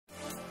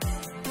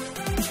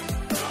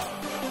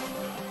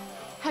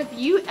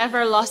you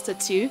ever lost a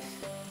tooth?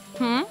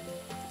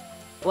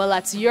 Well,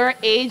 at your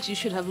age, you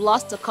should have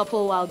lost a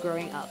couple while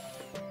growing up.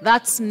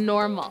 That's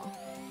normal.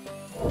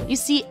 You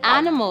see,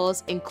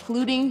 animals,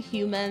 including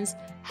humans,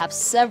 have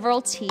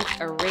several teeth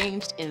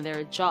arranged in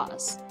their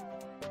jaws.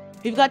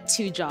 We've got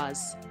two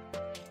jaws,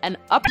 an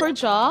upper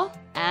jaw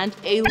and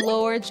a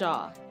lower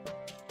jaw.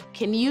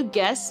 Can you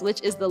guess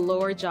which is the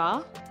lower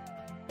jaw?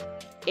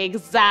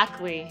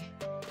 Exactly.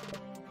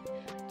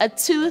 A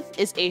tooth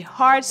is a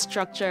hard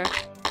structure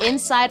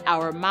inside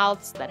our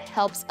mouths that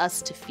helps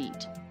us to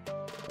feed.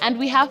 And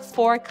we have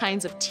 4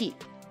 kinds of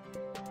teeth.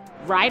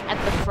 Right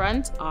at the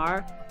front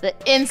are the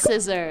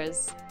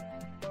incisors.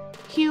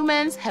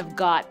 Humans have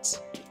got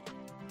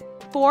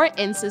 4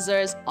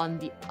 incisors on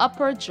the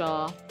upper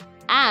jaw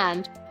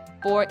and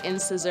 4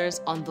 incisors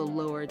on the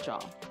lower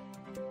jaw.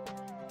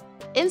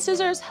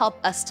 Incisors help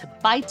us to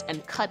bite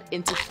and cut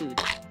into food.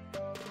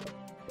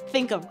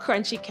 Think of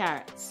crunchy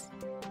carrots.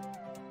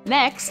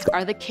 Next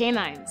are the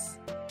canines.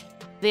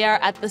 They are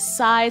at the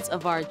sides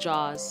of our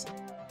jaws.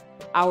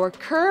 Our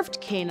curved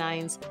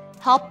canines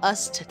help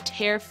us to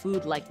tear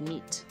food like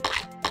meat.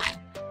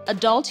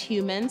 Adult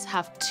humans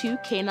have 2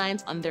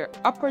 canines on their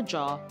upper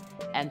jaw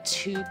and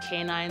 2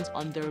 canines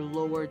on their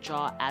lower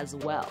jaw as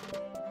well.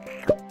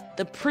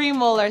 The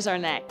premolars are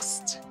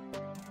next.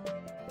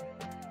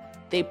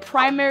 They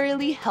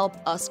primarily help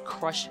us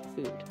crush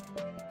food.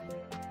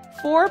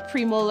 4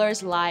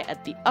 premolars lie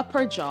at the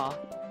upper jaw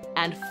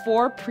and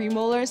 4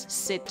 premolars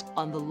sit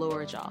on the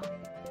lower jaw.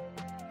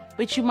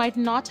 But you might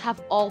not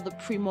have all the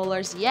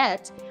premolars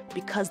yet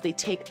because they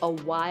take a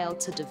while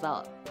to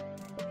develop.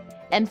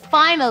 And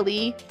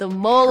finally, the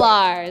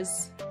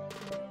molars.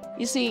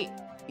 You see,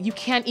 you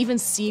can't even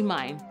see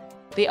mine.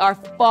 They are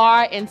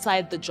far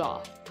inside the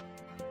jaw.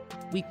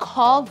 We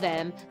call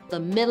them the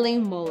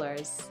milling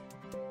molars.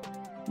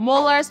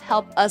 Molars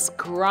help us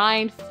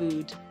grind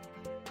food.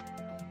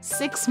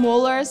 6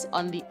 molars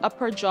on the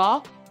upper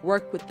jaw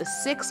work with the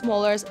 6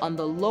 molars on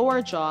the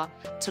lower jaw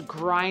to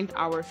grind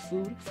our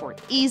food for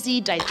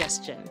easy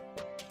digestion.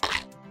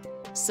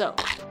 So,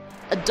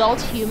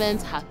 adult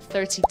humans have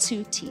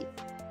 32 teeth,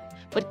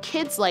 but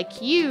kids like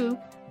you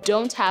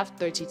don't have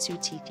 32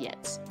 teeth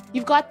yet.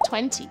 You've got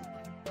 20.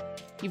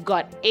 You've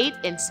got 8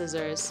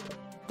 incisors,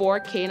 4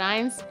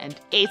 canines, and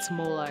 8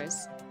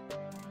 molars.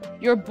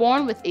 You're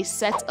born with a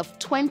set of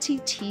 20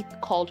 teeth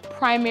called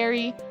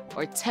primary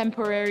or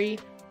temporary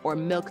or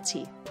milk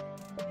teeth,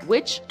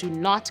 which do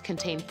not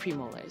contain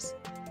premolars.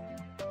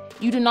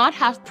 You do not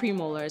have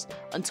premolars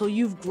until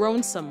you've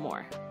grown some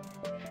more.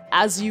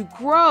 As you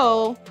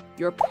grow,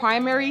 your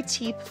primary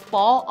teeth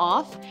fall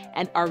off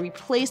and are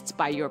replaced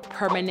by your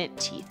permanent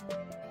teeth.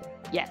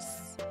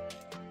 Yes.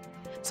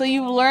 So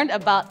you've learned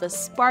about the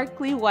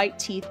sparkly white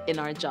teeth in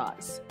our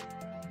jaws.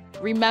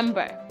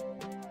 Remember,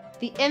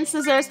 the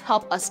incisors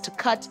help us to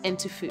cut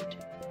into food.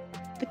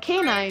 The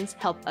canines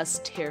help us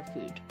tear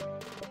food.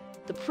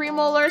 The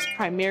premolars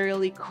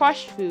primarily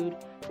crush food,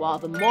 while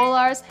the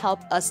molars help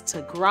us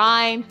to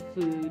grind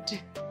food.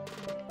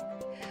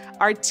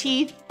 Our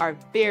teeth are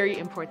very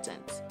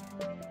important.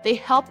 They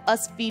help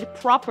us feed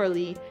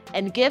properly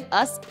and give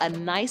us a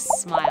nice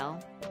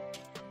smile.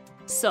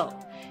 So,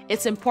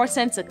 it's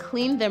important to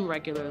clean them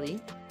regularly,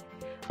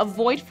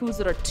 avoid foods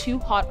that are too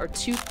hot or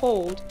too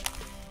cold,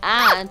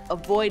 and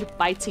avoid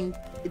biting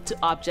into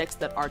objects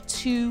that are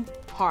too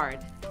hard.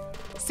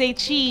 Say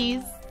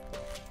cheese!